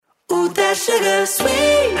that sugar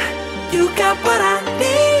sweet. You got what I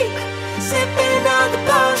need. Sipping on the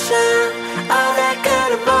potion, all that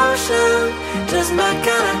good emotion. Just my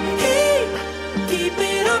kind of heat. Keep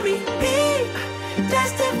it on repeat.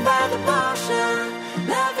 Tested by the motion.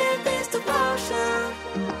 Loving this devotion.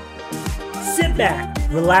 Sit back,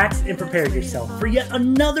 relax, and prepare yourself for yet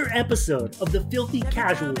another episode of the Filthy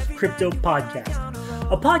Casual Crypto Podcast.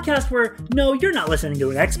 A podcast where, no, you're not listening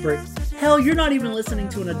to an expert. Hell, you're not even listening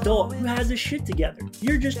to an adult who has his shit together.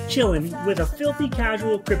 You're just chilling with a filthy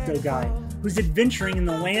casual crypto guy who's adventuring in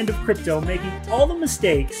the land of crypto, making all the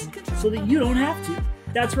mistakes so that you don't have to.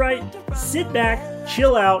 That's right, sit back,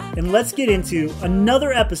 chill out, and let's get into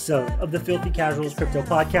another episode of the Filthy Casuals Crypto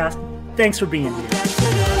Podcast. Thanks for being here.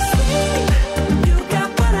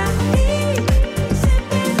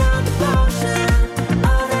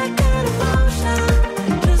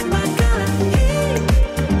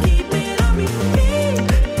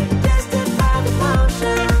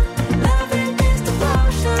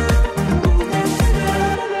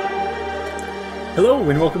 Hello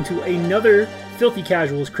and welcome to another Filthy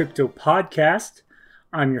Casuals Crypto Podcast.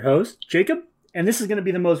 I'm your host, Jacob, and this is going to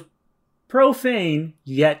be the most profane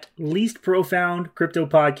yet least profound crypto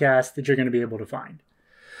podcast that you're going to be able to find.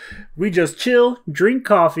 We just chill, drink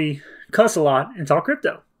coffee, cuss a lot, and talk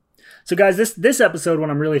crypto. So guys, this episode,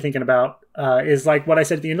 what I'm really thinking about is like what I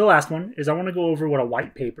said at the end of the last one, is I want to go over what a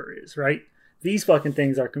white paper is, right? These fucking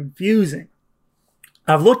things are confusing.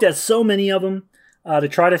 I've looked at so many of them to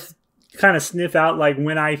try to kind of sniff out like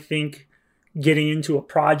when I think getting into a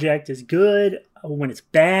project is good, when it's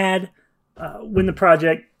bad, when the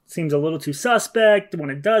project seems a little too suspect, when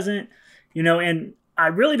it doesn't, and I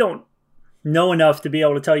really don't know enough to be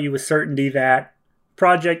able to tell you with certainty that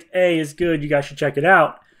project A is good, you guys should check it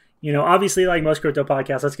out. Obviously, like most crypto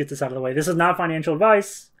podcasts, let's get this out of the way. This is not financial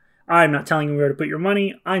advice. I'm not telling you where to put your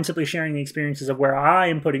money. I'm simply sharing the experiences of where I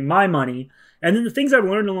am putting my money and then the things I've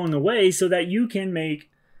learned along the way so that you can make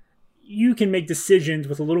decisions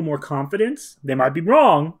with a little more confidence. They might be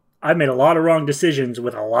wrong. I've made a lot of wrong decisions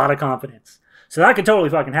with a lot of confidence. So that could totally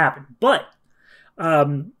fucking happen. But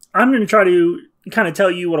I'm going to try to kind of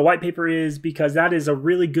tell you what a white paper is because that is a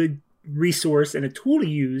really good resource and a tool to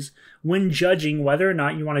use when judging whether or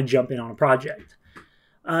not you want to jump in on a project.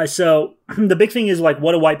 So the big thing is like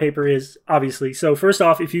what a white paper is, obviously. So first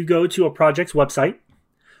off, if you go to a project's website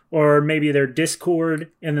or maybe their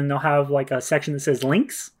Discord and then they'll have like a section that says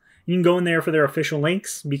links, you can go in there for their official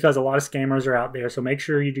links because a lot of scammers are out there. So make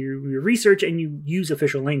sure you do your research and you use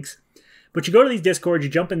official links. But you go to these Discords, you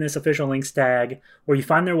jump in this official links tag, or you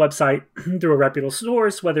find their website through a reputable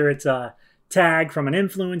source, whether it's a tag from an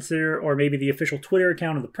influencer or maybe the official Twitter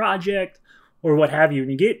account of the project or what have you.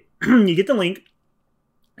 And you get you get the link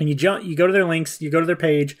and you go to their links, you go to their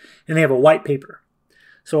page, and they have a white paper.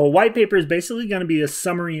 So a white paper is basically going to be a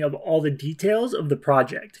summary of all the details of the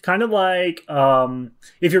project. Kind of like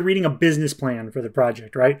if you're reading a business plan for the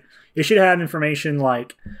project, right? It should have information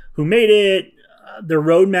like who made it, the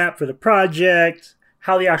roadmap for the project,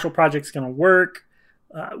 how the actual project's going to work,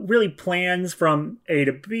 really plans from A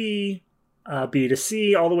to B, B to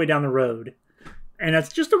C, all the way down the road. And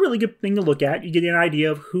that's just a really good thing to look at. You get an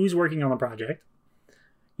idea of who's working on the project.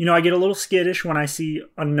 I get a little skittish when I see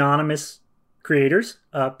anonymous creators,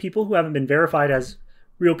 people who haven't been verified as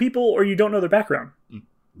real people or you don't know their background.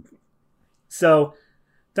 So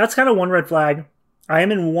that's kind of one red flag. I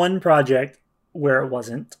am in one project where it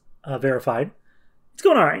wasn't verified. It's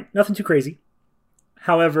going all right. Nothing too crazy.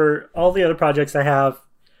 However, all the other projects I have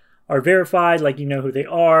are verified, like you know who they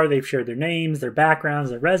are. They've shared their names, their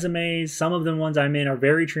backgrounds, their resumes. Some of the ones I'm in are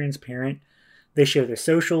very transparent. They share their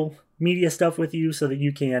social media stuff with you so that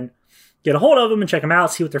you can get a hold of them and check them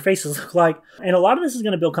out, see what their faces look like. And a lot of this is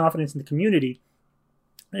going to build confidence in the community.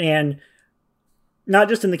 And not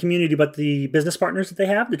just in the community, but the business partners that they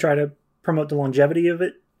have to try to promote the longevity of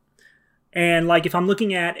it. And like if I'm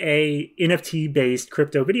looking at a NFT-based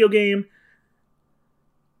crypto video game,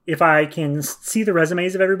 if I can see the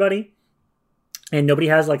resumes of everybody and nobody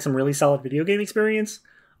has like some really solid video game experience,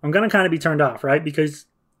 I'm going to kind of be turned off, right? Because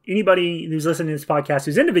anybody who's listening to this podcast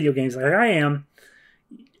who's into video games like I am,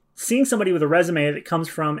 seeing somebody with a resume that comes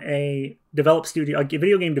from a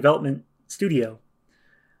video game development studio,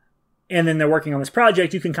 and then they're working on this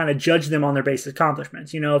project, you can kind of judge them on their basic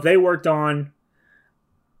accomplishments. If they worked on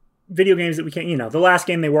video games that we can't, the last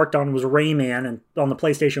game they worked on was Rayman and on the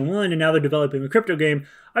PlayStation 1, and now they're developing a crypto game,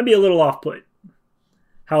 I'd be a little off-put.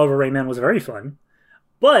 However, Rayman was very fun.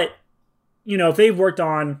 But, if they've worked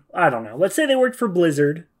on, I don't know, let's say they worked for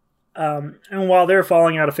Blizzard, and while they're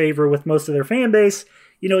falling out of favor with most of their fan base,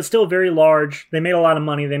 it's still very large. They made a lot of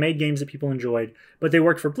money. They made games that people enjoyed, but they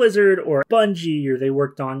worked for Blizzard or Bungie, or they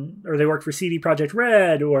worked for CD Projekt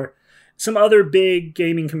Red or some other big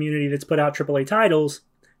gaming community that's put out AAA titles,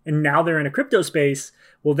 and now they're in a crypto space.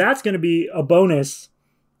 Well, that's going to be a bonus,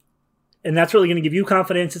 and that's really going to give you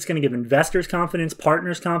confidence. It's going to give investors confidence,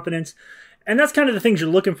 partners confidence, and that's kind of the things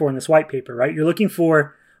you're looking for in this white paper, right? You're looking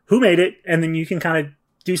for who made it, and then you can kind of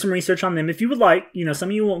do some research on them if you would like. Some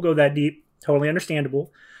of you won't go that deep. Totally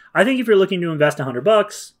understandable. I think if you're looking to invest $100,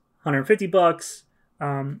 $150,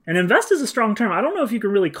 and invest is a strong term. I don't know if you can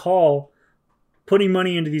really call putting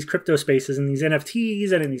money into these crypto spaces and these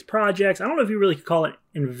NFTs and in these projects. I don't know if you really could call it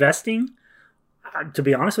investing. To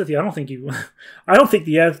be honest with you, I don't think the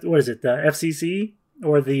FCC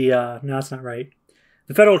or no, that's not right.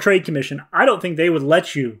 The Federal Trade Commission, I don't think they would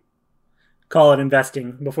let you call it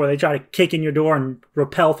investing before they try to kick in your door and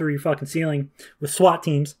rappel through your fucking ceiling with SWAT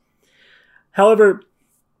teams. However,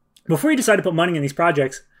 before you decide to put money in these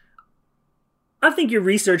projects, I think your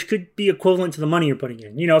research could be equivalent to the money you're putting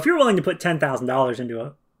in. If you're willing to put $10,000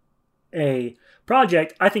 into a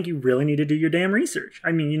project, I think you really need to do your damn research.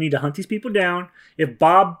 You need to hunt these people down. If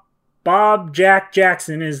Bob Jack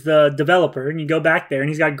Jackson is the developer and you go back there and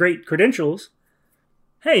he's got great credentials,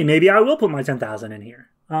 hey, maybe I will put my $10,000 in here.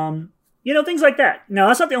 Things like that. Now,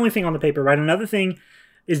 that's not the only thing on the paper, right? Another thing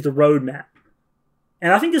is the roadmap.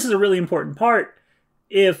 And I think this is a really important part.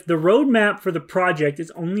 If the roadmap for the project is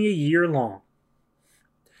only a year long,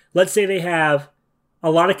 let's say they have a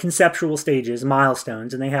lot of conceptual stages,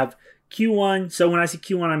 milestones, and they have Q1. So when I say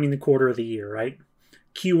Q1, I mean the quarter of the year, right?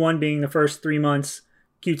 Q1 being the first 3 months,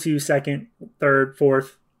 Q2, second, third,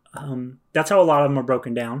 fourth. That's how a lot of them are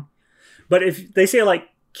broken down. But if they say like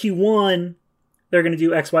Q1, they're going to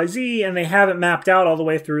do X, Y, Z, and they haven't mapped out all the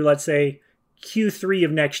way through, let's say, Q3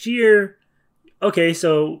 of next year. Okay,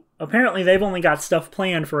 so apparently they've only got stuff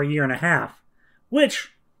planned for a year and a half,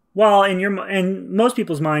 which, while in most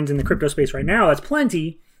people's minds in the crypto space right now, that's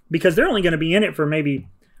plenty, because they're only going to be in it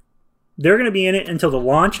they're going to be in it until the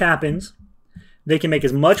launch happens. They can make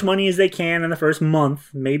as much money as they can in the first month,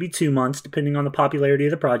 maybe 2 months, depending on the popularity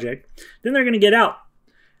of the project. Then they're going to get out.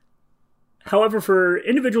 However, for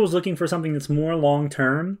individuals looking for something that's more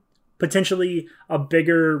long-term, potentially a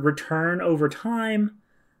bigger return over time,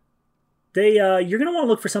 you're going to want to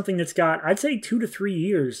look for something that's got, I'd say, 2 to 3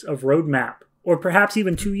 years of roadmap, or perhaps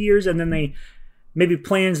even 2 years, and then they maybe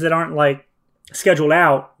plans that aren't like scheduled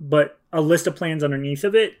out, but a list of plans underneath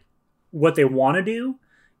of it, what they want to do,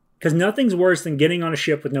 because nothing's worse than getting on a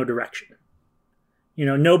ship with no direction.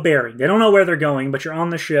 No bearing. They don't know where they're going, but you're on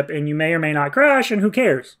the ship, and you may or may not crash, and who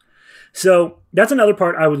cares? So that's another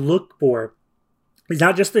part I would look for. It's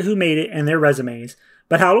not just the who made it and their resumes,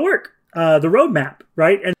 but how to work. The roadmap,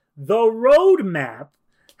 right? And the roadmap,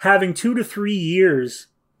 having 2 to 3 years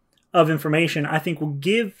of information, I think will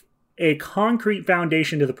give a concrete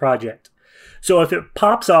foundation to the project. So if it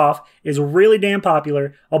pops off, is really damn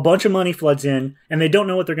popular, a bunch of money floods in, and they don't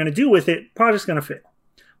know what they're going to do with it, project's going to fail.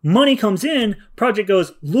 Money comes in, project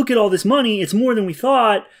goes, look at all this money, it's more than we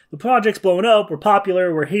thought, the project's blowing up, we're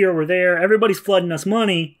popular, we're here, we're there, everybody's flooding us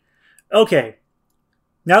money. Okay,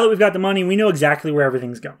 now that we've got the money, we know exactly where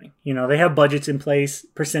everything's going. They have budgets in place,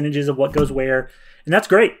 percentages of what goes where, and that's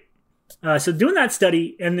great. So doing that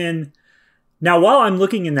study, and then, now while I'm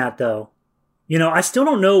looking in that though, I still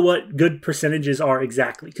don't know what good percentages are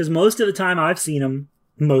exactly, because most of the time I've seen them,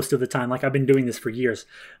 like I've been doing this for years.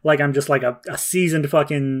 Like I'm just like a seasoned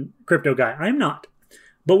fucking crypto guy. I'm not.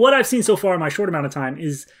 But what I've seen so far in my short amount of time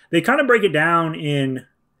is they kind of break it down in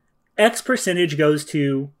X percentage goes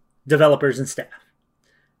to developers and staff.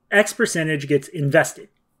 X percentage gets invested.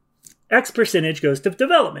 X percentage goes to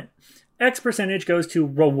development. X percentage goes to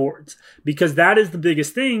rewards. Because that is the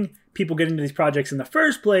biggest thing people get into these projects in the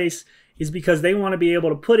first place, is because they want to be able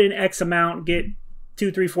to put in X amount, get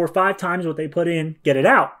 2, 3, 4, 5 times what they put in, get it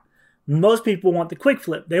out. Most people want the quick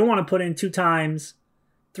flip. They want to put in 2 times,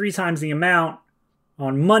 3 times the amount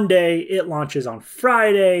on Monday. It launches on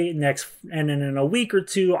Friday and then in a week or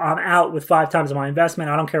two, I'm out with 5 times of my investment.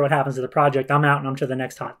 I don't care what happens to the project. I'm out and I'm to the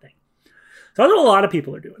next hot thing. So that's what a lot of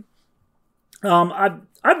people are doing.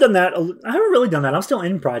 I've done that. I haven't really done that. I'm still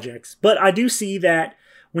in projects, but I do see that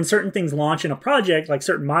when certain things launch in a project, like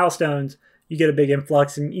certain milestones, you get a big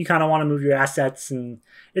influx and you kind of want to move your assets, and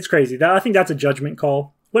it's crazy. I think that's a judgment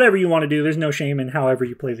call. Whatever you want to do, there's no shame in however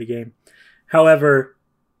you play the game. However,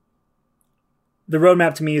 the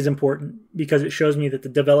roadmap to me is important because it shows me that the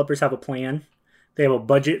developers have a plan. They have a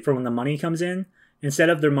budget for when the money comes in. Instead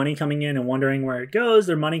of their money coming in and wondering where it goes,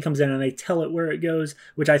 their money comes in and they tell it where it goes,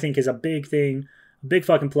 which I think is a big thing, a big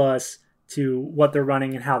fucking plus to what they're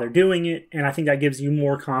running and how they're doing it. And I think that gives you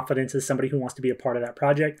more confidence as somebody who wants to be a part of that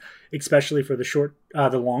project, especially for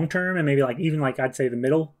the long term, and maybe even I'd say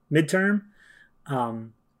the midterm.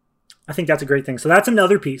 I think that's a great thing. So that's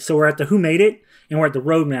another piece. So we're at the who made it, and we're at the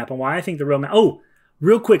roadmap, and why I think the roadmap. Oh,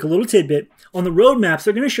 real quick, a little tidbit on the roadmaps.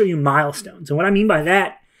 They're going to show you milestones, and what I mean by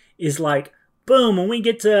that is like, boom, when we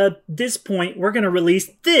get to this point, we're going to release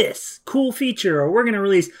this cool feature, or we're going to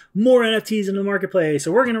release more NFTs in the marketplace,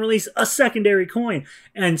 or we're going to release a secondary coin.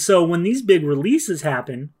 And so when these big releases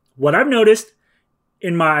happen, what I've noticed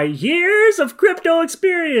in my years of crypto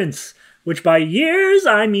experience, which by years,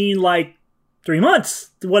 I mean like 3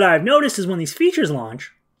 months, what I've noticed is when these features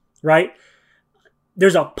launch, right,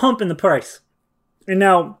 there's a pump in the price. And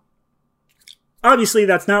now, obviously,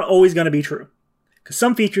 that's not always going to be true, because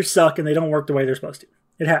some features suck and they don't work the way they're supposed to.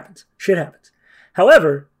 It happens. Shit happens.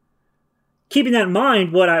 However, keeping that in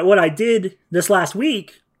mind, what I did this last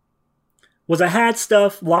week was I had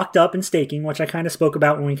stuff locked up in staking, which I kind of spoke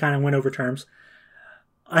about when we kind of went over terms.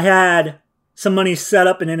 I had some money set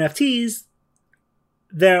up in NFTs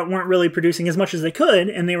that weren't really producing as much as they could,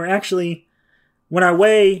 and they were actually, when I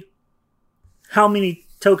weigh how many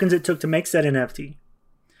tokens it took to make said NFT,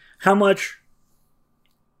 how much,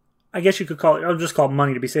 I guess you could call it, I'll just call it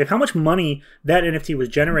money to be safe, how much money that NFT was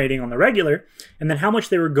generating on the regular, and then how much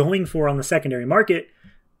they were going for on the secondary market,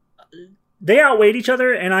 they outweighed each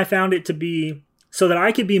other, and I found it to be so that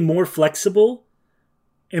I could be more flexible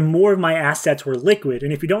and more of my assets were liquid.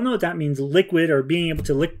 And if you don't know what that means, liquid, or being able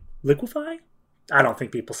to liquefy? I don't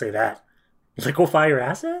think people say that. Liquefy your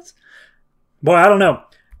assets? Boy, I don't know.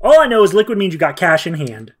 All I know is liquid means you got cash in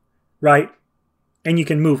hand, right? And you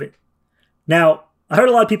can move it. Now, I heard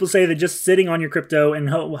a lot of people say that just sitting on your crypto and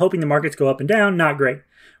hoping the markets go up and down, not great,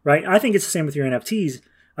 right? I think it's the same with your NFTs.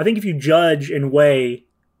 I think if you judge and weigh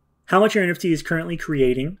how much your NFT is currently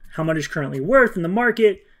creating, how much it's currently worth in the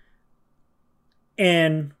market,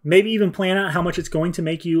 and maybe even plan out how much it's going to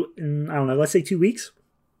make you in, I don't know, let's say 2 weeks.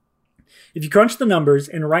 If you crunch the numbers,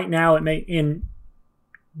 and right now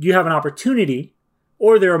you have an opportunity,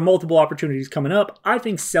 or there are multiple opportunities coming up, I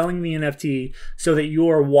think selling the NFT so that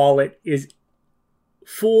your wallet is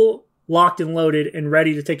full, locked and loaded, and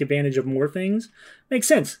ready to take advantage of more things makes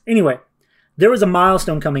sense. Anyway, there was a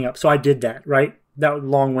milestone coming up, so I did that, right? That was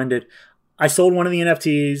long-winded. I sold one of the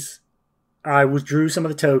NFTs. I withdrew some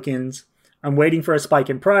of the tokens. I'm waiting for a spike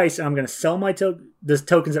in price, and I'm going to sell my the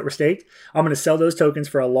tokens that were staked. I'm going to sell those tokens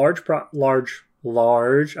for a large,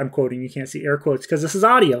 I'm quoting, you can't see air quotes because this is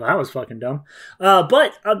audio. That was fucking dumb.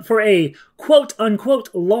 But for a quote-unquote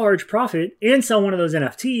large profit, and sell one of those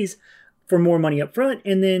NFTs for more money up front,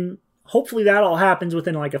 and then hopefully that all happens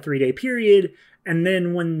within like a 3-day period. And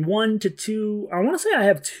then when 1 to 2, I want to say I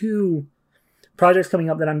have 2 projects coming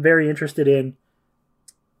up that I'm very interested in,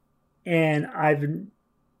 and I've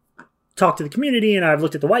talked to the community, and I've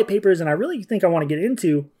looked at the white papers, and I really think I want to get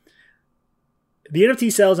into the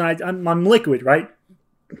NFT sales, and I'm liquid, right?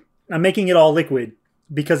 I'm making it all liquid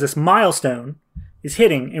because this milestone is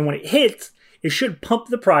hitting, and when it hits, it should pump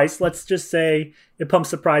the price. Let's just say it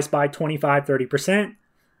pumps the price by 25, 30%.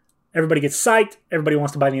 Everybody gets psyched. Everybody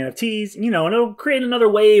wants to buy the NFTs, and it'll create another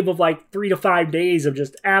wave of like 3 to 5 days of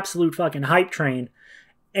just absolute fucking hype train.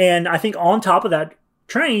 And I think on top of that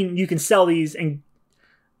train, you can sell these, and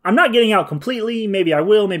I'm not getting out completely. Maybe I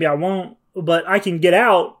will, maybe I won't, but I can get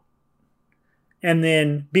out and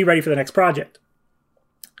then be ready for the next project.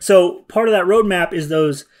 So part of that roadmap is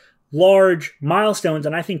those large milestones,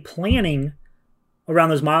 and I think planning around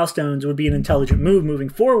those milestones would be an intelligent move moving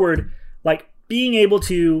forward, like being able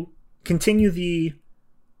to continue the,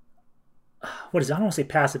 I don't want to say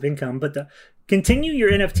passive income, but continue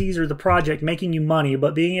your NFTs or the project making you money,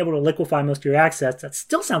 but being able to liquefy most of your assets. That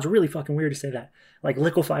still sounds really fucking weird to say that. Like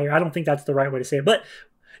liquefy, I don't think that's the right way to say it, but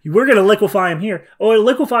we're going to liquefy them here. Or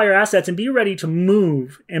liquefy your assets and be ready to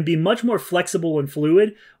move and be much more flexible and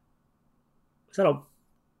fluid.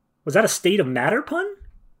 Was that a state of matter pun?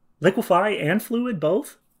 Liquefy and fluid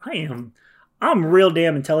both? I'm real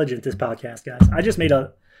damn intelligent this podcast, guys. I just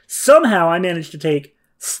somehow I managed to take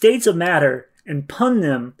states of matter and pun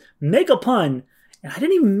them, make a pun, and I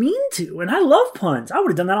didn't even mean to. And I love puns. I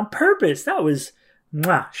would have done that on purpose. That was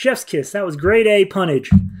chef's kiss. That was grade A punnage.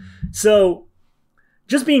 So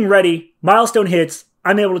just being ready, milestone hits,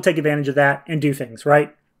 I'm able to take advantage of that and do things,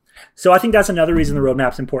 right? So I think that's another reason the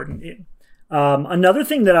roadmap's important. Another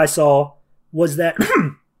thing that I saw was that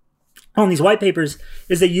on these white papers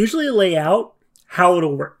is they usually lay out how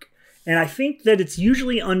it'll work. And I think that it's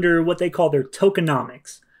usually under what they call their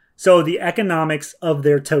tokenomics. So the economics of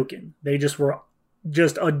their token. They just were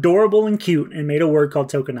just adorable and cute and made a word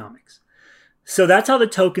called tokenomics. So that's how the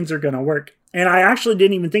tokens are going to work. And I actually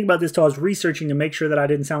didn't even think about this till I was researching to make sure that I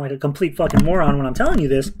didn't sound like a complete fucking moron when I'm telling you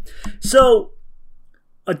this. So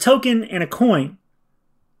a token and a coin,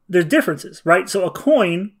 there's differences, right? So a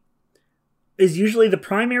coin is usually the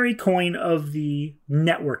primary coin of the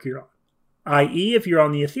network you're on. I.e., if you're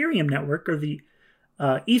on the Ethereum network or the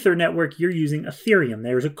Ether network, you're using Ethereum.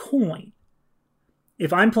 There's a coin.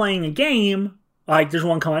 If I'm playing a game, like there's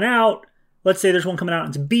one coming out, let's say there's one coming out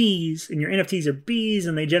and it's bees, and your NFTs are bees,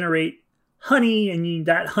 and they generate honey, and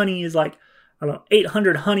that honey is like, I don't know,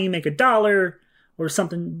 800 honey make $1 or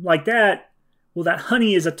something like that. Well, that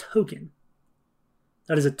honey is a token.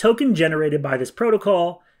 That is a token generated by this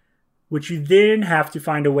protocol, which you then have to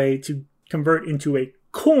find a way to convert into a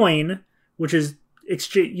coin, which is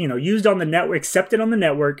used on the network, accepted on the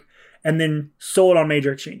network, and then sold on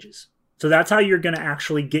major exchanges. So that's how you're going to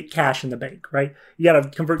actually get cash in the bank, right? You got to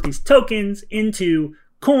convert these tokens into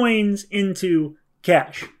coins into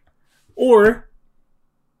cash, or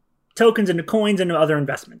tokens into coins into other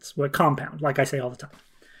investments, what compound, like I say all the time.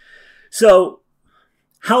 So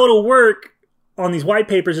how it'll work on these white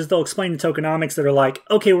papers is they'll explain the tokenomics that are like,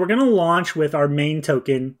 okay, we're going to launch with our main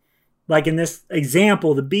token. Like in this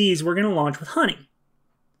example, the bees, we're going to launch with honey.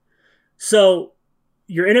 So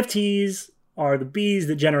your NFTs are the bees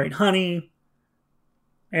that generate honey,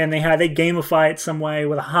 and they gamify it some way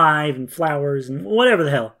with a hive and flowers and whatever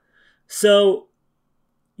the hell. So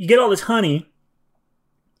you get all this honey,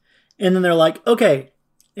 and then they're like, okay,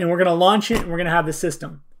 and we're going to launch it, and we're going to have this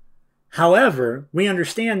system. However, we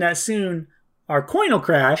understand that soon our coin will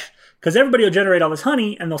crash because everybody will generate all this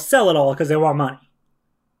honey, and they'll sell it all because they want money.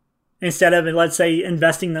 Instead of, let's say,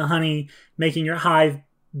 investing the honey, making your hive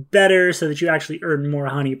better so that you actually earn more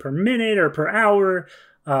honey per minute or per hour,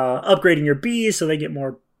 upgrading your bees so they get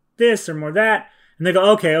more this or more that. And they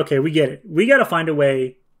go, okay, we get it. We got to find a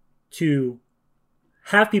way to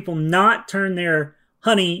have people not turn their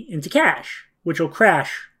honey into cash, which will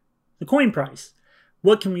crash the coin price.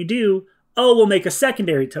 What can we do? Oh, we'll make a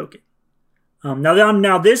secondary token.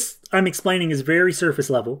 Now this I'm explaining is very surface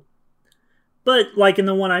level. But like in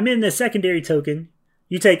the one I'm in, the secondary token,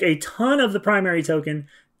 you take a ton of the primary token,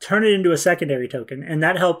 turn it into a secondary token, and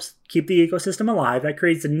that helps keep the ecosystem alive. That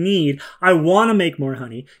creates a need. I want to make more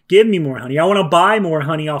honey. Give me more honey. I want to buy more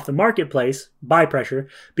honey off the marketplace, buy pressure,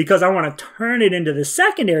 because I want to turn it into the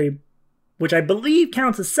secondary, which I believe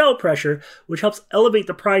counts as sell pressure, which helps elevate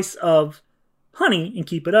the price of honey and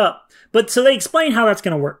keep it up. But so they explain how that's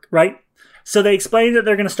going to work, right? So they explain that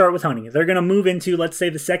they're going to start with honey. They're going to move into, let's say,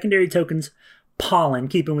 the secondary token's pollen,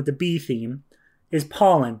 keeping with the bee theme, is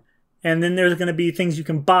pollen. And then there's going to be things you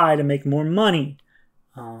can buy to make more money.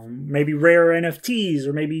 Maybe rare NFTs,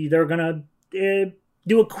 or maybe they're going to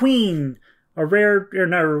do a queen, a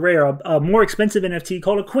more expensive NFT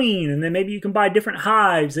called a queen. And then maybe you can buy different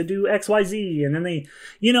hives that do XYZ. And then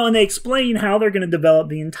they explain how they're going to develop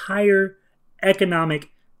the entire economic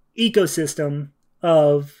ecosystem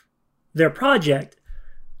of their project.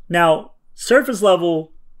 Now, surface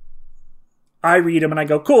level, I read them and I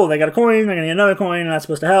go, cool, they got a coin, they're going to get another coin, and that's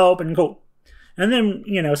supposed to help, and cool. And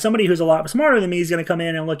then, somebody who's a lot smarter than me is going to come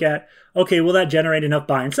in and look at, okay, will that generate enough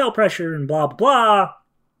buy and sell pressure, and blah, blah, blah.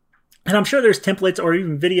 And I'm sure there's templates or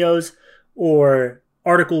even videos or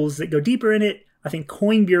articles that go deeper in it. I think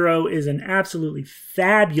Coin Bureau is an absolutely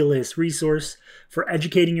fabulous resource for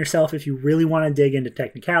educating yourself if you really want to dig into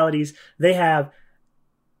technicalities. They have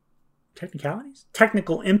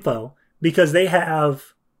technical info, because they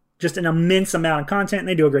have just an immense amount of content, and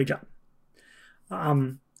they do a great job.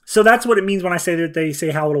 So that's what it means when I say that they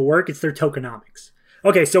say how it'll work. It's their tokenomics.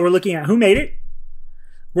 Okay, so we're looking at who made it.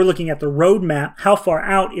 We're looking at the roadmap. How far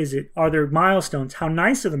out is it? Are there milestones? How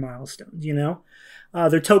nice are the milestones? Their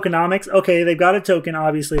tokenomics. Okay, they've got a token.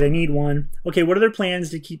 Obviously, they need one. Okay, what are their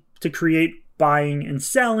plans to create buying and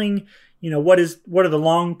selling? What are the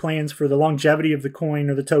long plans for the longevity of the coin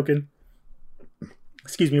or the token?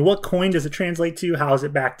 Excuse me, what coin does it translate to? How is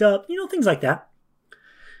it backed up? Things like that.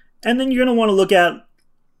 And then you're going to want to look at,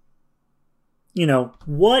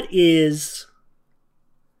 what is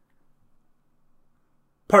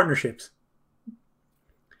partnerships?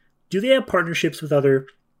 Do they have partnerships with other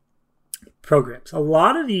programs? A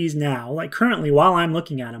lot of these now, like currently while I'm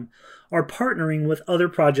looking at them, are partnering with other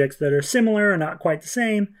projects that are similar or not quite the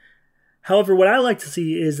same. However, what I like to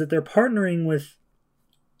see is that they're partnering with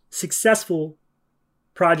successful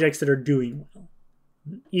projects that are doing well.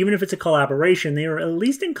 Even if it's a collaboration, they are at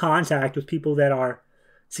least in contact with people that are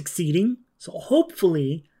succeeding. So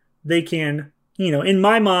hopefully they can, in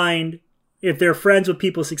my mind, if they're friends with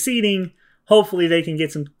people succeeding, hopefully they can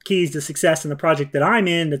get some keys to success in the project that I'm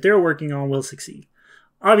in, that they're working on, will succeed.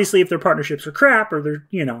 Obviously, if their partnerships are crap or they're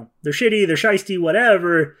shitty, they're shisty,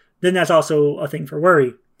 whatever, then that's also a thing for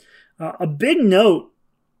worry. A big note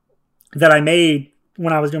that I made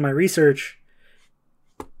when I was doing my research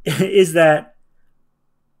is that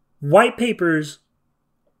white papers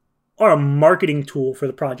are a marketing tool for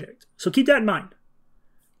the project. So keep that in mind.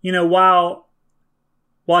 While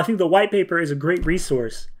I think the white paper is a great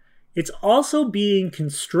resource, it's also being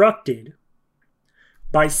constructed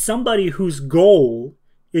by somebody whose goal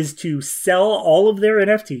is to sell all of their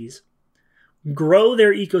NFTs, grow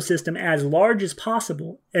their ecosystem as large as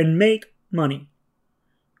possible, and make money.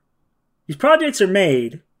 These projects are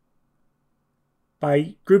made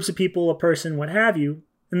by groups of people, a person, what have you,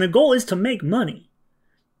 and the goal is to make money.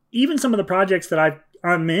 Even some of the projects that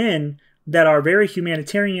I'm in that are very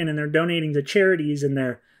humanitarian and they're donating to charities and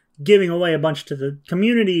they're giving away a bunch to the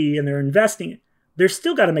community and they're investing, they're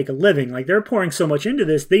still got to make a living. Like, they're pouring so much into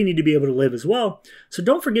this, they need to be able to live as well. So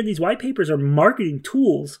don't forget, these white papers are marketing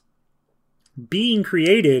tools being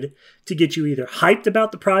created to get you either hyped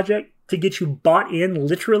about the project, to get you bought in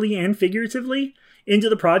literally and figuratively into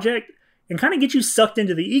the project, and kind of get you sucked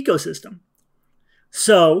into the ecosystem.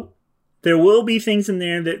 So there will be things in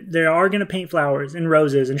there that they are going to paint flowers and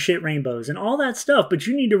roses and shit rainbows and all that stuff. But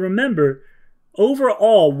you need to remember,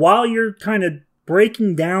 overall, while you're kind of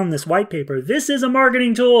breaking down this white paper, this is a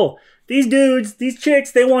marketing tool. These dudes, these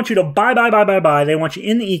chicks, they want you to buy. They want you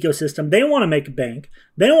in the ecosystem. They want to make a bank.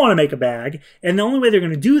 They want to make a bag. And the only way they're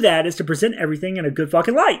going to do that is to present everything in a good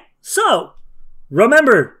fucking light. So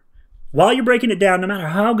remember, while you're breaking it down, no matter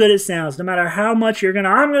how good it sounds, no matter how much I'm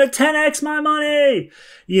going to 10x my money,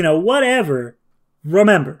 whatever,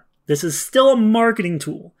 remember, this is still a marketing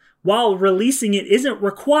tool. While releasing it isn't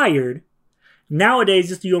required,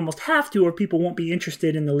 nowadays you almost have to, or people won't be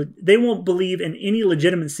interested they won't believe in any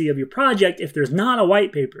legitimacy of your project if there's not a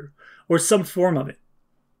white paper or some form of it.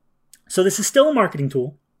 So this is still a marketing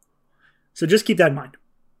tool. So just keep that in mind.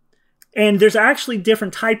 And there's actually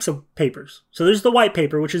different types of papers. So there's the white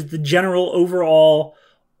paper, which is the general overall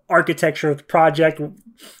architecture of the project,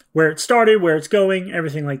 where it started, where it's going,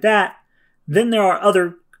 everything like that. Then there are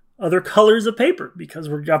other colors of paper, because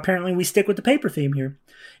we stick with the paper theme here.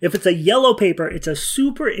 If it's a yellow paper, it's a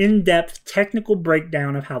super in-depth technical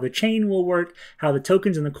breakdown of how the chain will work, how the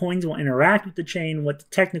tokens and the coins will interact with the chain, what the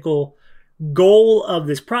technical goal of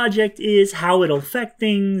this project is, how it'll affect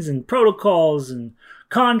things and protocols and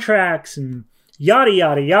contracts and yada,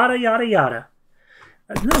 yada, yada, yada, yada.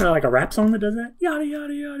 Isn't there like a rap song that does that? Yada,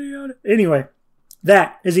 yada, yada, yada. Anyway,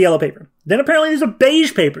 that is a yellow paper. Then apparently there's a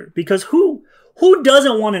beige paper, because who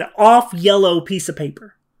doesn't want an off yellow piece of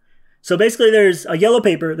paper? So basically there's a yellow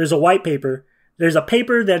paper, there's a white paper, there's a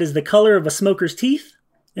paper that is the color of a smoker's teeth,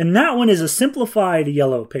 and that one is a simplified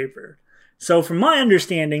yellow paper. So from my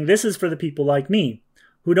understanding, this is for the people like me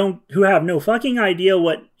who have no fucking idea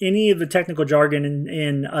what any of the technical jargon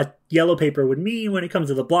in a yellow paper would mean when it comes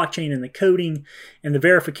to the blockchain and the coding and the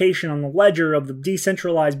verification on the ledger of the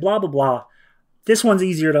decentralized blah, blah, blah. This one's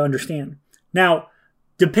easier to understand. Now,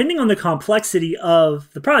 depending on the complexity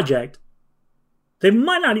of the project, they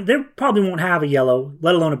probably won't have a yellow,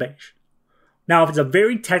 let alone a beige. Now, if it's a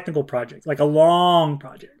very technical project, like a long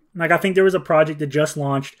project, like I think there was a project that just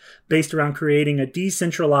launched based around creating a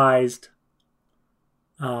decentralized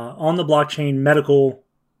on the blockchain medical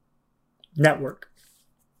network.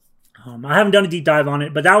 I haven't done a deep dive on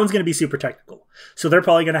it, but that one's going to be super technical. So they're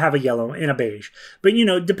probably going to have a yellow and a beige. But,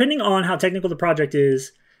 depending on how technical the project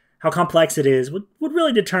is, how complex it is, would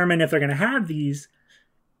really determine if they're going to have these.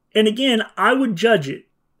 And again, I would judge it.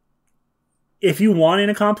 If you want in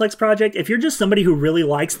a complex project, if you're just somebody who really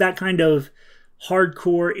likes that kind of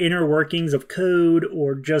hardcore inner workings of code,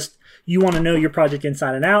 or just you want to know your project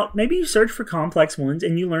inside and out, maybe you search for complex ones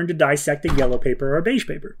and you learn to dissect a yellow paper or a beige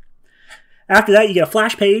paper. After that, you get a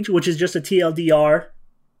flash page, which is just a TLDR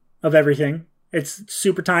of everything. It's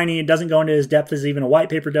super tiny. It doesn't go into as depth as even a white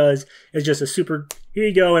paper does. It's just a super, here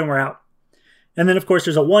you go, and we're out. And then, of course,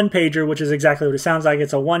 there's a one-pager, which is exactly what it sounds like.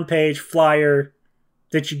 It's a one-page flyer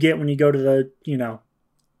that you get when you go to the,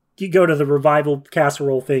 you go to the revival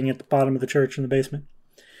casserole thing at the bottom of the church in the basement.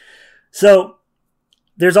 So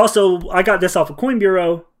there's also, I got this off of Coin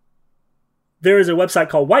Bureau. There is a website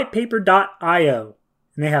called whitepaper.io,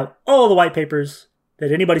 and they have all the white papers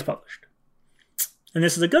that anybody's published. And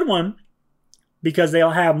this is a good one because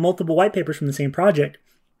they'll have multiple white papers from the same project.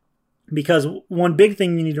 Because one big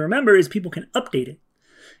thing you need to remember is people can update it.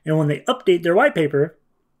 And when they update their white paper,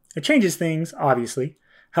 it changes things, obviously.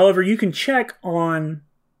 However, you can check on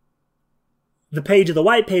the page of the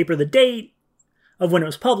white paper the date of when it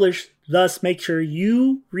was published. Thus, make sure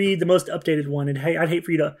you read the most updated one. And hey, I'd hate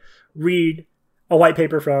for you to read a white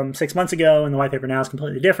paper from 6 months ago, and the white paper now is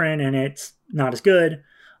completely different, and it's not as good.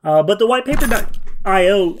 But the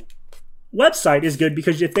whitepaper.io website is good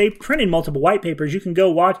because if they printed multiple white papers, you can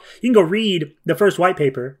go read the first white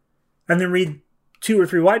paper, and then read 2 or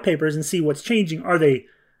 3 white papers and see what's changing.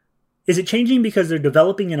 Is it changing because they're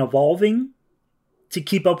developing and evolving to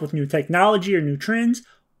keep up with new technology or new trends?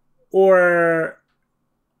 Or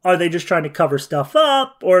are they just trying to cover stuff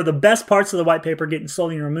up? Or the best parts of the white paper getting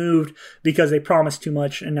slowly removed because they promised too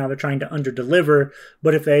much and now they're trying to underdeliver?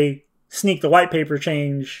 But if they sneak the white paper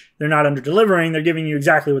change, they're not underdelivering. They're giving you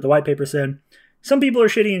exactly what the white paper said. Some people are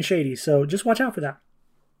shitty and shady, so just watch out for that.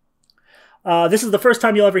 This is the first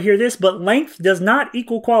time you'll ever hear this, but length does not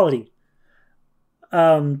equal quality.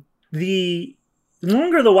 The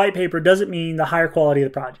longer the white paper doesn't mean the higher quality of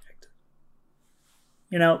the project.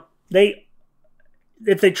 You know,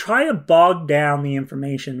 if they try to bog down the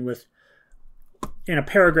information in a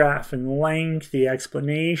paragraph and lengthy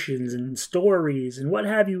explanations and stories and what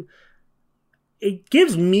have you, it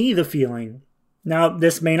gives me the feeling, now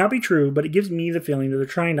this may not be true, but it gives me the feeling that they're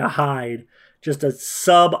trying to hide just a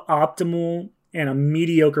suboptimal and a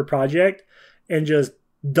mediocre project and just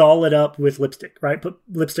doll it up with lipstick, right? Put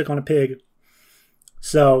lipstick on a pig.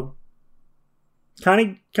 So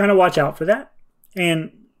kind of watch out for that.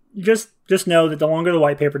 And just know that the longer the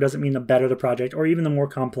white paper doesn't mean the better the project or even the more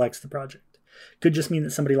complex the project. Could just mean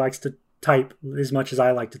that somebody likes to type as much as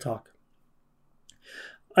I like to talk.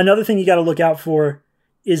 Another thing you got to look out for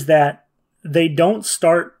is that they don't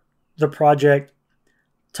start the project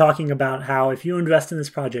talking about how if you invest in this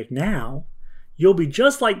project now, you'll be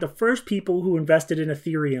just like the first people who invested in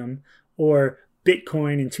Ethereum or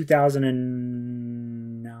Bitcoin in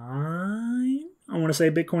 2009. I want to say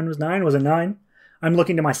Bitcoin was 9. Was it 9? I'm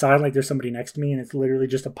looking to my side like there's somebody next to me and it's literally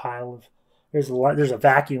just a pile of... There's a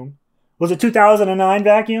vacuum. Was it 2009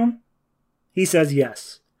 vacuum? He says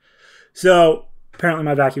yes. So apparently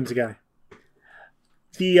my vacuum's a guy.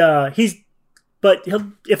 If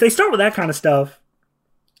they start with that kind of stuff,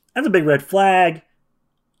 that's a big red flag.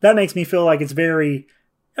 That makes me feel like it's very,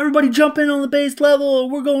 everybody jump in on the base level.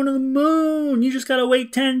 We're going to the moon. You just got to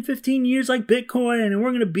wait 10, 15 years like Bitcoin and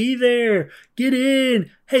we're going to be there. Get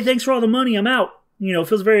in. Hey, thanks for all the money. I'm out. You know, it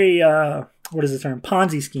feels very, what is the term?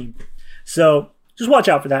 Ponzi scheme. So just watch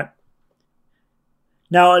out for that.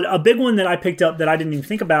 Now, a big one that I picked up that I didn't even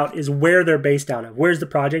think about is where they're based out of. Where's the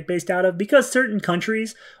project based out of? Because certain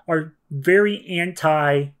countries are very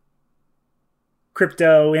anti-crypto,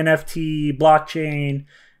 NFT, blockchain.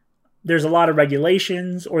 There's a lot of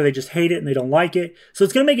regulations, or they just hate it and they don't like it. So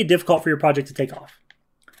it's going to make it difficult for your project to take off.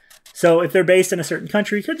 So if they're based in a certain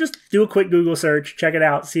country, you could just do a quick Google search, check it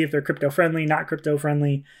out, see if they're crypto friendly, not crypto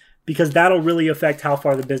friendly, because that'll really affect how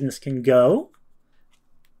far the business can go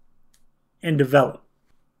and develop.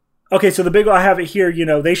 Okay, so the big one I have it here, you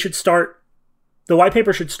know, the white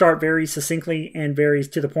paper should start very succinctly and very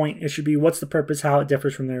to the point. It should be what's the purpose, how it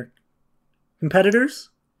differs from their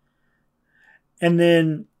competitors. And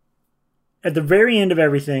then at the very end of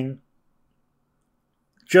everything,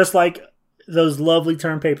 just like those lovely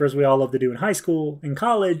term papers we all love to do in high school and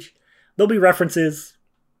college, there'll be references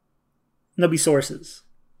and there'll be sources.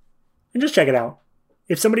 And just check it out.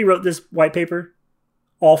 If somebody wrote this white paper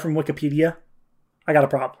all from Wikipedia, I got a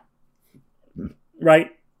problem.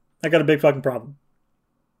 Right? I got a big fucking problem.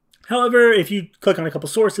 However, if you click on a couple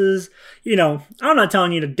sources, you know, I'm not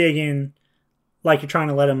telling you to dig in like you're trying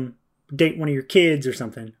to let them date one of your kids or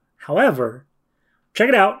something. However, check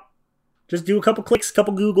it out. Just do a couple clicks,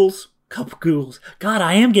 couple Googles. God,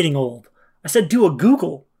 I am getting old. I said do a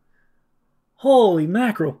Google. Holy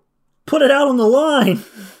mackerel. Put it out on the line.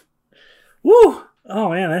 Woo! Oh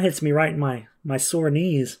man, that hits me right in my sore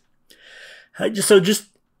knees. Just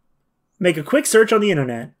make a quick search on the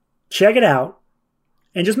internet, check it out,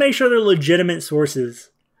 and just make sure they're legitimate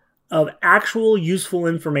sources of actual useful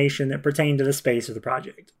information that pertain to the space of the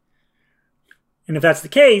project. And if that's the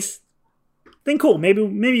case, then cool. Maybe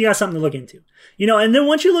you got something to look into. You know, and then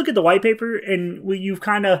once you look at the white paper and you've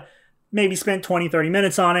kind of maybe spent 20, 30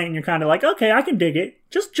 minutes on it and you're kind of like, okay, I can dig it.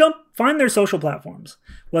 Just find their social platforms.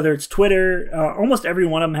 Whether it's Twitter, almost every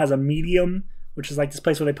one of them has a Medium, which is like this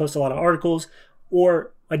place where they post a lot of articles,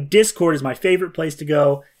 or a Discord is my favorite place to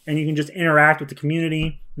go, and you can just interact with the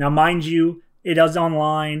community. Now, mind you, it is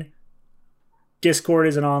online. Discord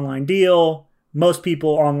is an online deal. Most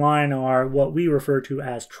people online are what we refer to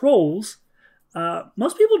as trolls.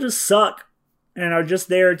 Most people just suck and are just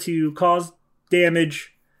there to cause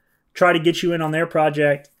damage, try to get you in on their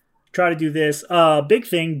project, try to do this. Big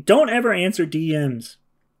thing, don't ever answer DMs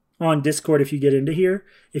on Discord if you get into here.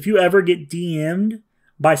 If you ever get DM'd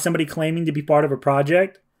by somebody claiming to be part of a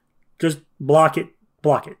project, Just block it.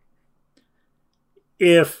 Block it.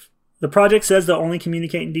 If the project says they'll only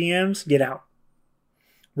communicate in DMs, get out.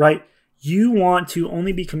 Right? You want to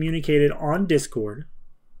only be communicated on Discord,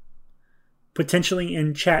 potentially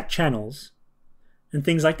in chat channels, and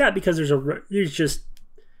things like that, because it's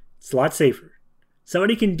a lot safer.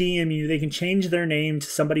 Somebody can DM you, they can change their name to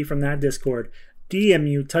somebody from that Discord, DM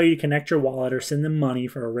you, tell you to connect your wallet or send them money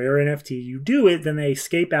for a rare NFT. You do it, then they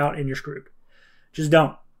escape out and you're screwed. Just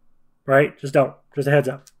don't. Right? Just don't. Just a heads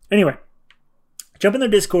up. Anyway, jump in their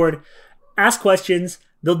Discord, ask questions.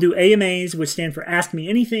 They'll do AMAs, which stand for Ask Me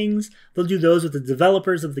Anythings. They'll do those with the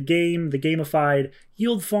developers of the game, the gamified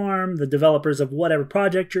yield farm, the developers of whatever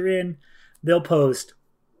project you're in. They'll post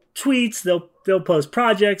tweets. They'll post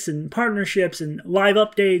projects and partnerships and live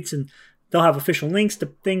updates, and they'll have official links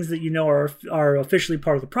to things that you know are officially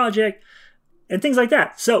part of the project and things like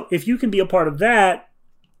that. So if you can be a part of that,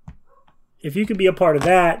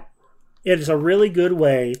 it is a really good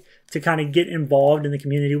way to kind of get involved in the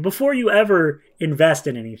community before you ever invest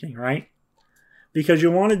in anything, right? Because you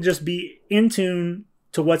want to just be in tune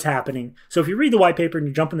to what's happening. So if you read the white paper and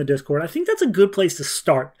you jump in the Discord, I think that's a good place to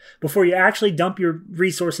start before you actually dump your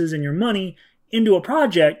resources and your money into a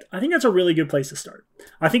project. I think that's a really good place to start.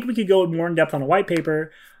 I think we could go more in depth on a white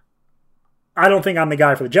paper. I don't think I'm the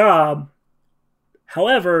guy for the job.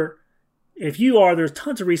 However, if you are, there's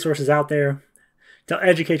tons of resources out there to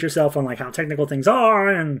educate yourself on like how technical things are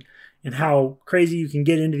and how crazy you can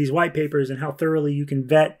get into these white papers and how thoroughly you can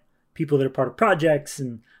vet people that are part of projects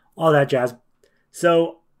and all that jazz.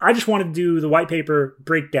 So I just wanted to do the white paper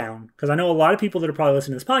breakdown because I know a lot of people that are probably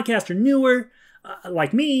listening to this podcast are newer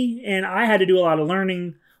like me, and I had to do a lot of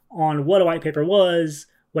learning on what a white paper was,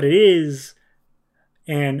 what it is,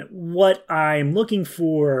 and what I'm looking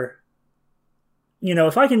for. You know,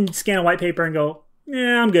 if I can scan a white paper and go,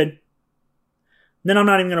 yeah, I'm good, then I'm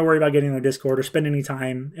not even going to worry about getting in their Discord or spend any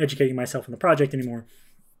time educating myself on the project anymore.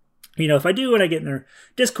 You know, if I do and I get in their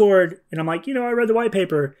Discord and I'm like, I read the white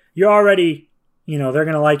paper, you're already, they're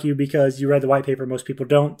going to like you because you read the white paper. Most people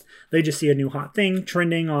don't. They just see a new hot thing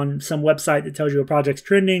trending on some website that tells you a project's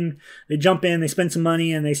trending. They jump in, they spend some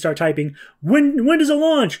money, and they start typing, when does it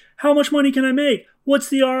launch? How much money can I make? What's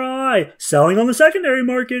the ROI? Selling on the secondary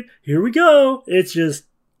market. Here we go. It's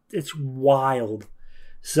wild.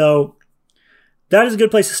 So that is a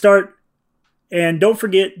good place to start. And don't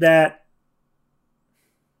forget that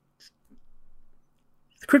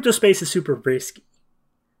the crypto space is super risky.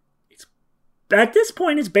 At this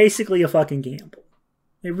point, it's basically a fucking gamble.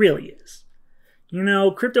 It really is.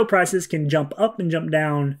 Crypto prices can jump up and jump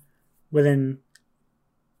down within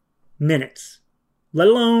minutes, let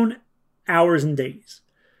alone hours and days.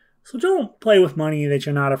 So don't play with money that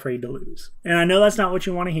you're not afraid to lose. And I know that's not what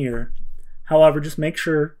you want to hear. However, just make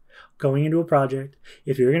sure going into a project,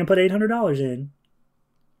 if you're going to put $800 in,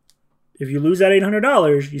 if you lose that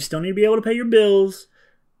 $800, you still need to be able to pay your bills,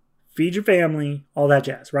 feed your family, all that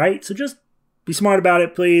jazz, right? So just be smart about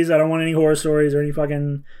it, please. I don't want any horror stories or any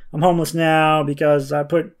fucking, I'm homeless now because I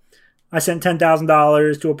sent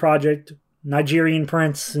 $10,000 to a project, Nigerian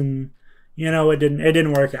prince, and it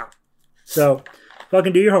didn't work out. So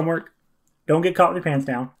fucking do your homework. Don't get caught with your pants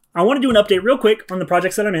down. I want to do an update real quick on the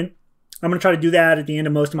projects that I'm in. I'm going to try to do that at the end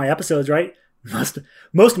of most of my episodes, right? Most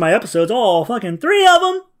of my episodes, all fucking 3 of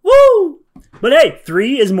them. Woo! But hey,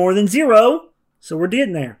 3 is more than 0, so we're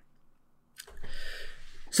getting there.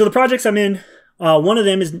 So the projects I'm in, one of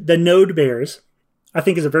them is the Node Bears. I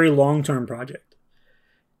think is a very long-term project.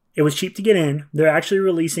 It was cheap to get in. They're actually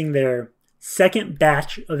releasing their second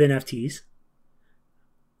batch of NFTs.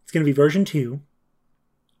 It's going to be version 2.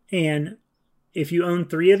 And if you own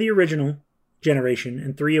 3 of the original generation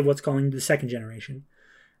and 3 of what's calling the second generation,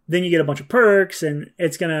 then you get a bunch of perks, and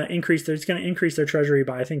it's going to increase their treasury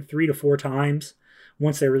by I think 3 to 4 times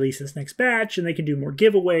once they release this next batch, and they can do more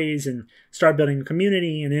giveaways and start building a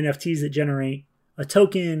community and NFTs that generate a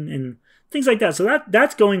token and things like that. So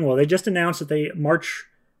that's going well. They just announced that they March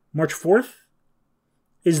 4th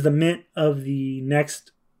is the mint of the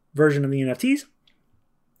next version of the NFTs.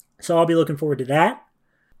 So I'll be looking forward to that.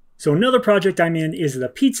 So another project I'm in is the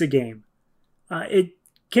pizza game. It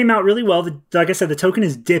came out really well. Like I said, the token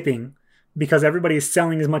is dipping because everybody is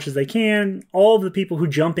selling as much as they can. All of the people who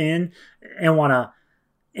jump in and want to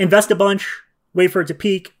invest a bunch, wait for it to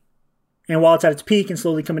peak, and while it's at its peak and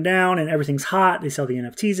slowly coming down and everything's hot, they sell the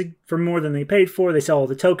NFTs for more than they paid for. They sell all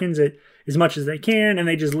the tokens at as much as they can, and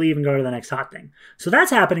they just leave and go to the next hot thing. So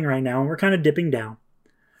that's happening right now, and we're kind of dipping down.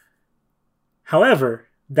 However,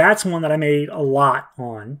 that's one that I made a lot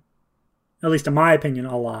on, at least in my opinion,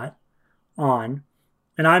 a lot on.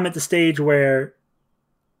 And I'm at the stage where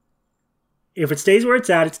if it stays where it's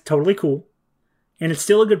at, it's totally cool. And it's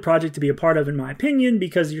still a good project to be a part of, in my opinion,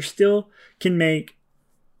 because you still can make,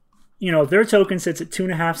 if their token sits at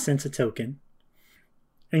 2.5 cents a token,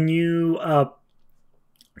 and you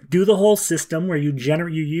do the whole system where you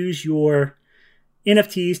use your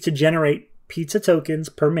NFTs to generate pizza tokens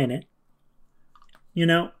per minute.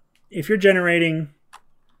 If you're generating,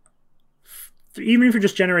 even if you're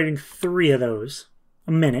just generating 3 of those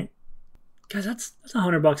a minute, guys, that's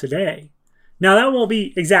 $100 a day. Now that won't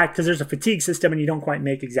be exact because there's a fatigue system and you don't quite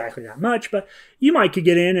make exactly that much, but you might could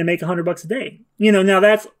get in and make $100 a day. Now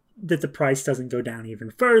that's that the price doesn't go down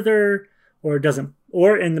even further, or it doesn't,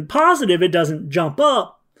 or in the positive, it doesn't jump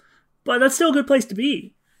up, but that's still a good place to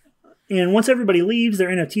be. And once everybody leaves, their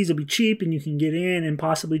NFTs will be cheap and you can get in and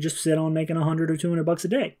possibly just sit on making $100 or $200 a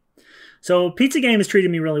day. So Pizza Game has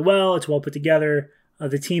treated me really well. It's well put together.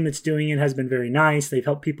 The team that's doing it has been very nice. They've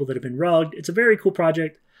helped people that have been rugged. It's a very cool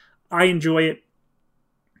project. I enjoy it.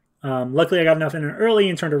 Luckily, I got enough in it early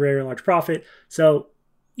and turned a very large profit. So,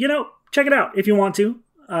 check it out if you want to.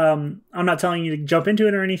 I'm not telling you to jump into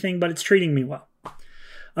it or anything, but it's treating me well.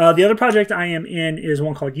 The other project I am in is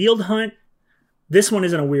one called Yield Hunt. This one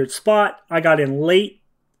is in a weird spot. I got in late.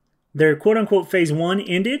 Their quote-unquote phase 1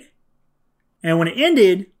 ended. And when it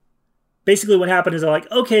ended, basically what happened is they're like,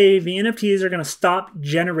 okay, the NFTs are going to stop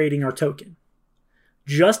generating our token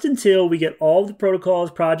just until we get all the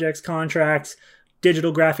protocols, projects, contracts,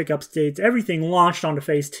 digital graphic updates, everything launched onto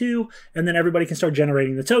phase 2, and then everybody can start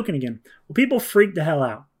generating the token again. Well, people freaked the hell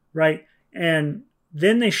out, right? And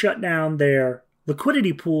then they shut down their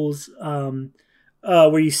liquidity pools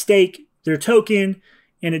where you stake their token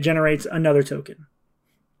and it generates another token.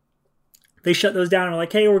 They shut those down and are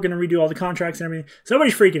like, hey, we're going to redo all the contracts and everything. So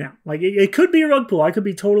everybody's freaking out. Like, it could be a rug pull. I could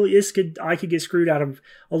get screwed out of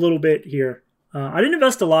a little bit here. I didn't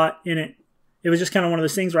invest a lot in it. It was just kind of one of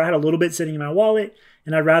those things where I had a little bit sitting in my wallet,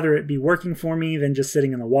 and I'd rather it be working for me than just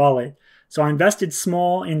sitting in the wallet. So I invested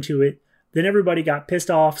small into it. Then everybody got pissed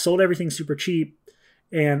off, sold everything super cheap,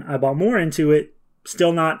 and I bought more into it,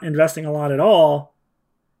 still not investing a lot at all.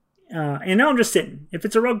 And now I'm just sitting. If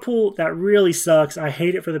it's a rug pull, that really sucks. I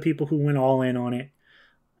hate it for the people who went all in on it.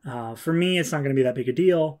 For me, it's not going to be that big a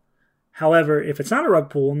deal. However, if it's not a rug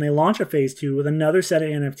pull and they launch a phase 2 with another set of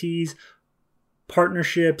NFTs,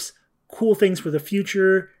 partnerships, cool things for the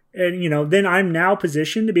future, and then I'm now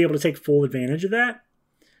positioned to be able to take full advantage of that.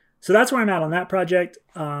 So that's where I'm at on that project.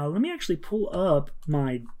 Let me actually pull up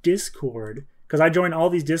my Discord, because I joined all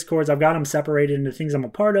these Discords. I've got them separated into things I'm a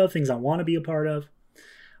part of, things I want to be a part of.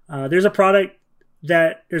 There's a project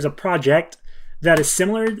that is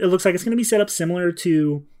similar. It looks like it's going to be set up similar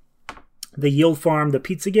to the Yield Farm, the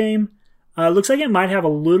pizza game. Looks like it might have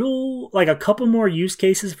a couple more use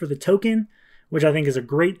cases for the token, which I think is a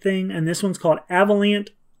great thing. And this one's called Avalant.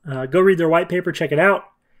 Go read their white paper, check it out.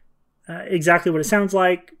 Exactly what it sounds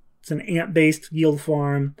like. It's an ant-based yield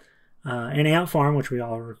farm, an ant farm, which we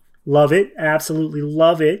all love it, absolutely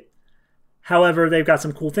love it. However, they've got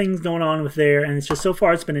some cool things going on with there, and it's just so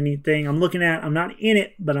far it's been a neat thing. I'm not in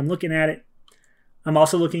it, but I'm looking at it. I'm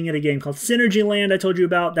also looking at a game called Synergy Land I told you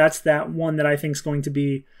about. That's that one that I think is going to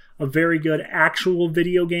be a very good actual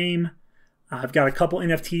video game. I've got a couple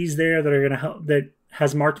NFTs there that are going to help, that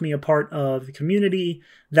has marked me a part of the community.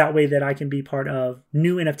 That way that I can be part of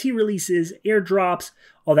new NFT releases, airdrops,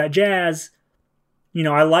 all that jazz.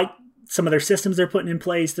 I like some of their systems they're putting in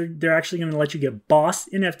place. They're actually going to let you get boss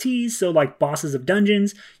NFTs. So like bosses of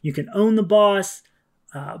dungeons, you can own the boss.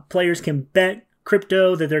 Players can bet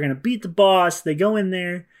crypto that they're going to beat the boss. They go in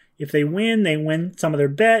there. If they win some of their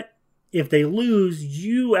bet. If they lose,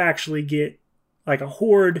 you actually get like a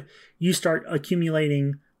horde. You start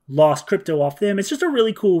accumulating lost crypto off them. It's just a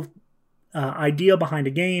really cool idea behind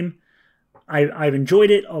a game. I've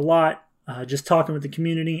enjoyed it a lot, just talking with the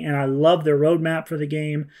community, and I love their roadmap for the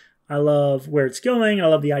game. I love where it's going. I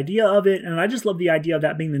love the idea of it, and I just love the idea of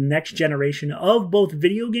that being the next generation of both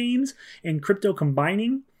video games and crypto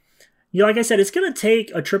combining. Like I said, it's going to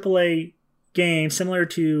take a AAA game similar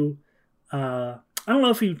to, I don't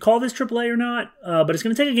know if you'd call this AAA or not, but it's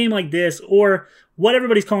going to take a game like this, or what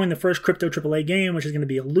everybody's calling the first crypto AAA game, which is going to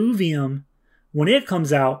be Illuvium, when it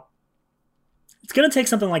comes out. It's going to take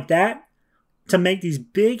something like that to make these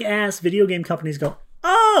big-ass video game companies go,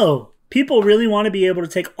 oh, people really want to be able to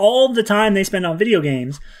take all the time they spend on video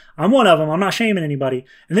games. I'm one of them. I'm not shaming anybody.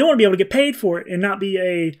 And they want to be able to get paid for it and not be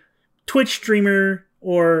a Twitch streamer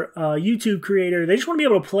or a YouTube creator. They just want to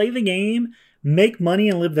be able to play the game, make money,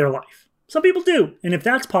 and live their life. Some people do. And if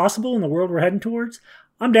that's possible in the world we're heading towards,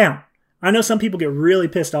 I'm down. I know some people get really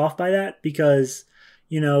pissed off by that because,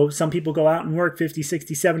 some people go out and work 50,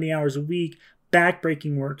 60, 70 hours a week,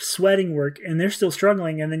 backbreaking work, sweating work, and they're still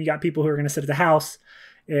struggling. And then you got people who are going to sit at the house.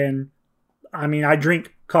 And I mean, I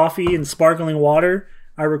drink coffee and sparkling water.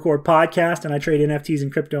 I record podcasts and I trade NFTs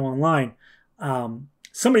and crypto online.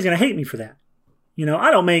 Somebody's going to hate me for that. You know,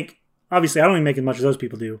 I don't even make as much as those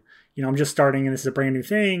people do. You know, I'm just starting and this is a brand new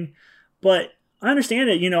thing. But I understand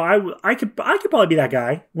it. You know, I could probably be that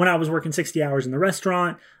guy when I was working 60 hours in the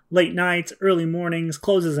restaurant, late nights, early mornings,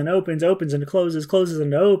 closes and opens, opens into closes, closes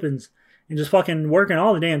into opens, and just fucking working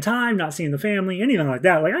all the damn time, not seeing the family, anything like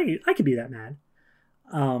that. Like I could be that mad.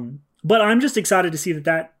 But I'm just excited to see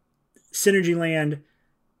that Synergy Land,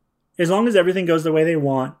 as long as everything goes the way they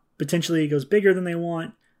want, potentially it goes bigger than they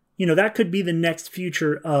want, you know, that could be the next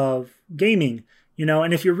future of gaming, you know.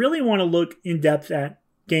 And if you really want to look in depth at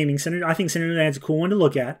gaming, I think Synergy Land's a cool one to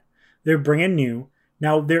look at. They're brand new.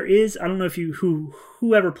 Now there is, I don't know if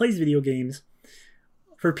whoever plays video games,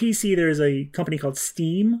 for PC there's a company called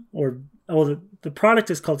Steam, the product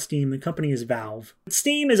is called Steam, the company is Valve.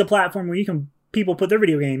 Steam is a platform where people put their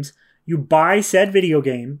video games, you buy said video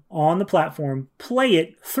game on the platform, play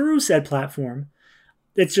it through said platform.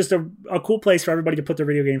 It's just a cool place for everybody to put their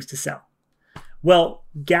video games to sell. Well,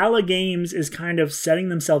 Gala Games is kind of setting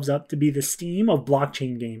themselves up to be the Steam of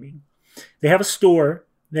blockchain gaming. They have a store.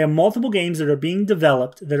 They have multiple games that are being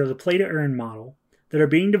developed that are the play-to-earn model that are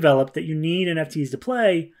being developed that you need NFTs to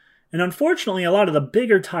play. And unfortunately, a lot of the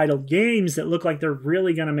bigger titled games that look like they're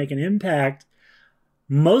really going to make an impact,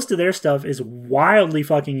 most of their stuff is wildly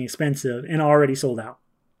fucking expensive and already sold out.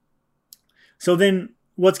 So then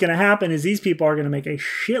what's going to happen is these people are going to make a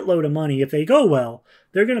shitload of money. If they go well,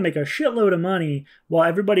 they're going to make a shitload of money while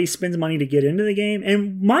everybody spends money to get into the game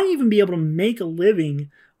and might even be able to make a living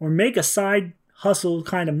or make a side hustle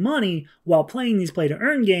kind of money while playing these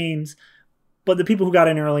play-to-earn games. But the people who got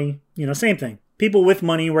in early, you know, same thing. People with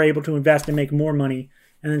money were able to invest and make more money.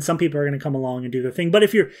 And then some people are going to come along and do their thing. But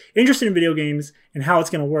if you're interested in video games and how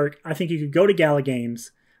it's going to work, I think you could go to Gala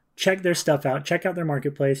Games, check their stuff out, check out their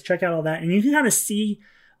marketplace, check out all that. And you can kind of see,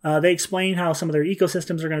 they explain how some of their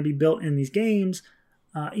ecosystems are going to be built in these games.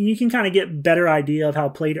 And you can kind of get a better idea of how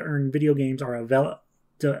play-to-earn video games are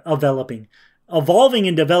evolving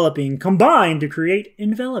and developing, combined to create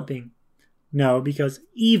enveloping. No, because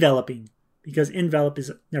enveloping. Because envelop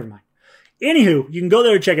is, never mind. Anywho, you can go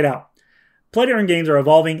there and check it out. Play-to-earn games are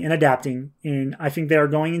evolving and adapting, and I think they are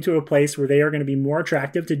going into a place where they are going to be more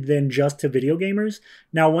attractive than just to video gamers.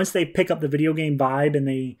 Now, once they pick up the video game vibe and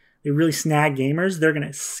they really snag gamers, they're going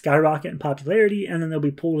to skyrocket in popularity, and then they'll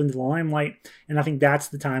be pulled into the limelight, and I think that's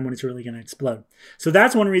the time when it's really going to explode. So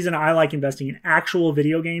that's one reason I like investing in actual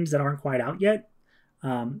video games that aren't quite out yet.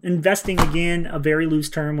 Investing, again, a very loose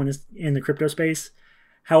term when it's in the crypto space.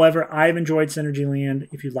 However, I've enjoyed Synergy Land.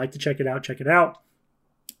 If you'd like to check it out, check it out.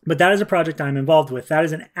 But that is a project I'm involved with. That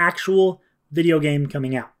is an actual video game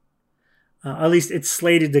coming out. At least it's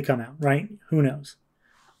slated to come out, right? Who knows?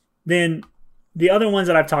 Then the other ones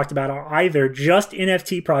that I've talked about are either just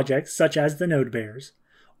NFT projects, such as the Node Bears,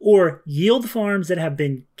 or yield farms that have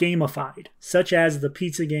been gamified, such as the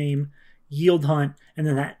pizza game, Yield Hunt, and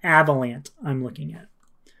then that Avalanche I'm looking at.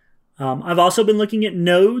 I've also been looking at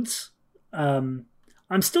nodes. I'm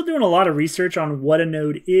still doing a lot of research on what a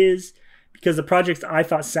node is, because the projects I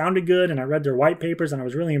thought sounded good and I read their white papers and I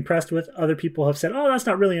was really impressed with. Other people have said, oh, that's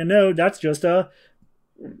not really a node. That's just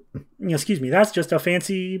that's just a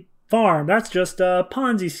fancy farm. That's just a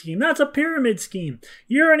Ponzi scheme. That's a pyramid scheme.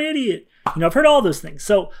 You're an idiot. You know, I've heard all those things.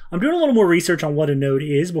 So I'm doing a little more research on what a node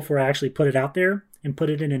is before I actually put it out there and put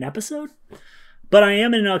it in an episode. But I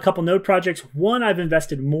am in a couple node projects. One I've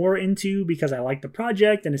invested more into because I like the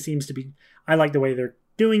project and it seems to be, I like the way they're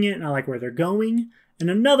doing it and I like where they're going. And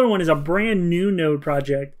another one is a brand new node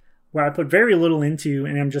project where I put very little into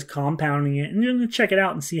and I'm just compounding it and I'm going to check it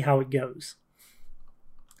out and see how it goes.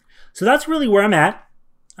 So that's really where I'm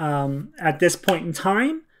at this point in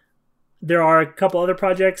time. There are a couple other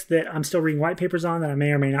projects that I'm still reading white papers on that I may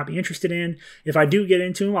or may not be interested in. If I do get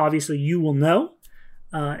into them, obviously you will know.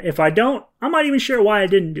 If I don't, I might even share why I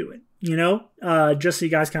didn't do it, just so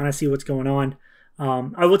you guys kind of see what's going on.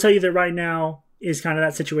 I will tell you that right now is kind of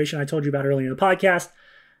that situation I told you about earlier in the podcast.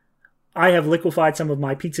 I have liquefied some of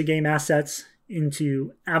my pizza game assets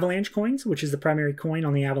into Avalanche coins, which is the primary coin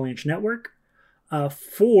on the Avalanche network,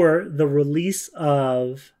 for the release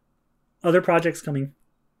of other projects coming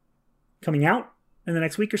out in the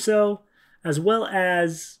next week or so, as well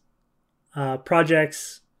as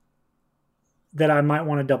projects that I might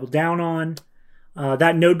want to double down on.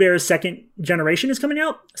 That Node Bear's second generation is coming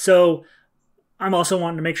out, so I'm also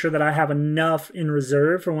wanting to make sure that I have enough in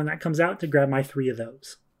reserve for when that comes out to grab my 3 of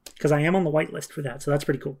those, because I am on the whitelist for that, so that's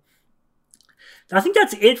pretty cool. I think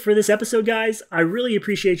that's it for this episode, guys. I really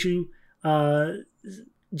appreciate you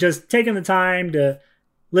just taking the time to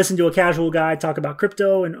listen to a casual guy talk about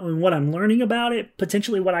crypto and what I'm learning about it,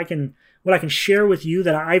 potentially what I can share with you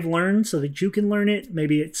that I've learned so that you can learn it.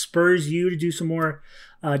 Maybe it spurs you to do some more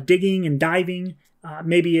digging and diving.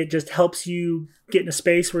 Maybe it just helps you get in a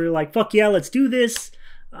space where you're like, fuck yeah, let's do this.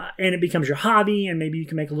 And it becomes your hobby, and maybe you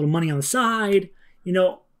can make a little money on the side. You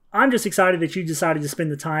know, I'm just excited that you decided to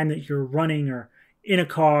spend the time that you're running or in a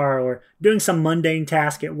car or doing some mundane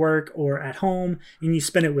task at work or at home, and you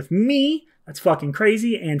spend it with me. That's fucking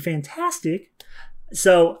crazy and fantastic.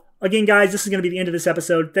 So again, guys, this is going to be the end of this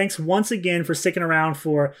episode. Thanks once again for sticking around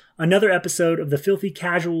for another episode of the Filthy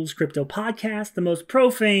Casuals Crypto Podcast, the most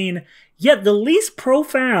profane, yet the least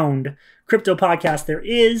profound crypto podcast there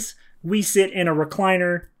is. We sit in a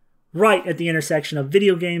recliner right at the intersection of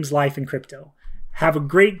video games, life, and crypto. Have a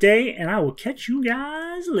great day, and I will catch you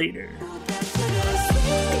guys later.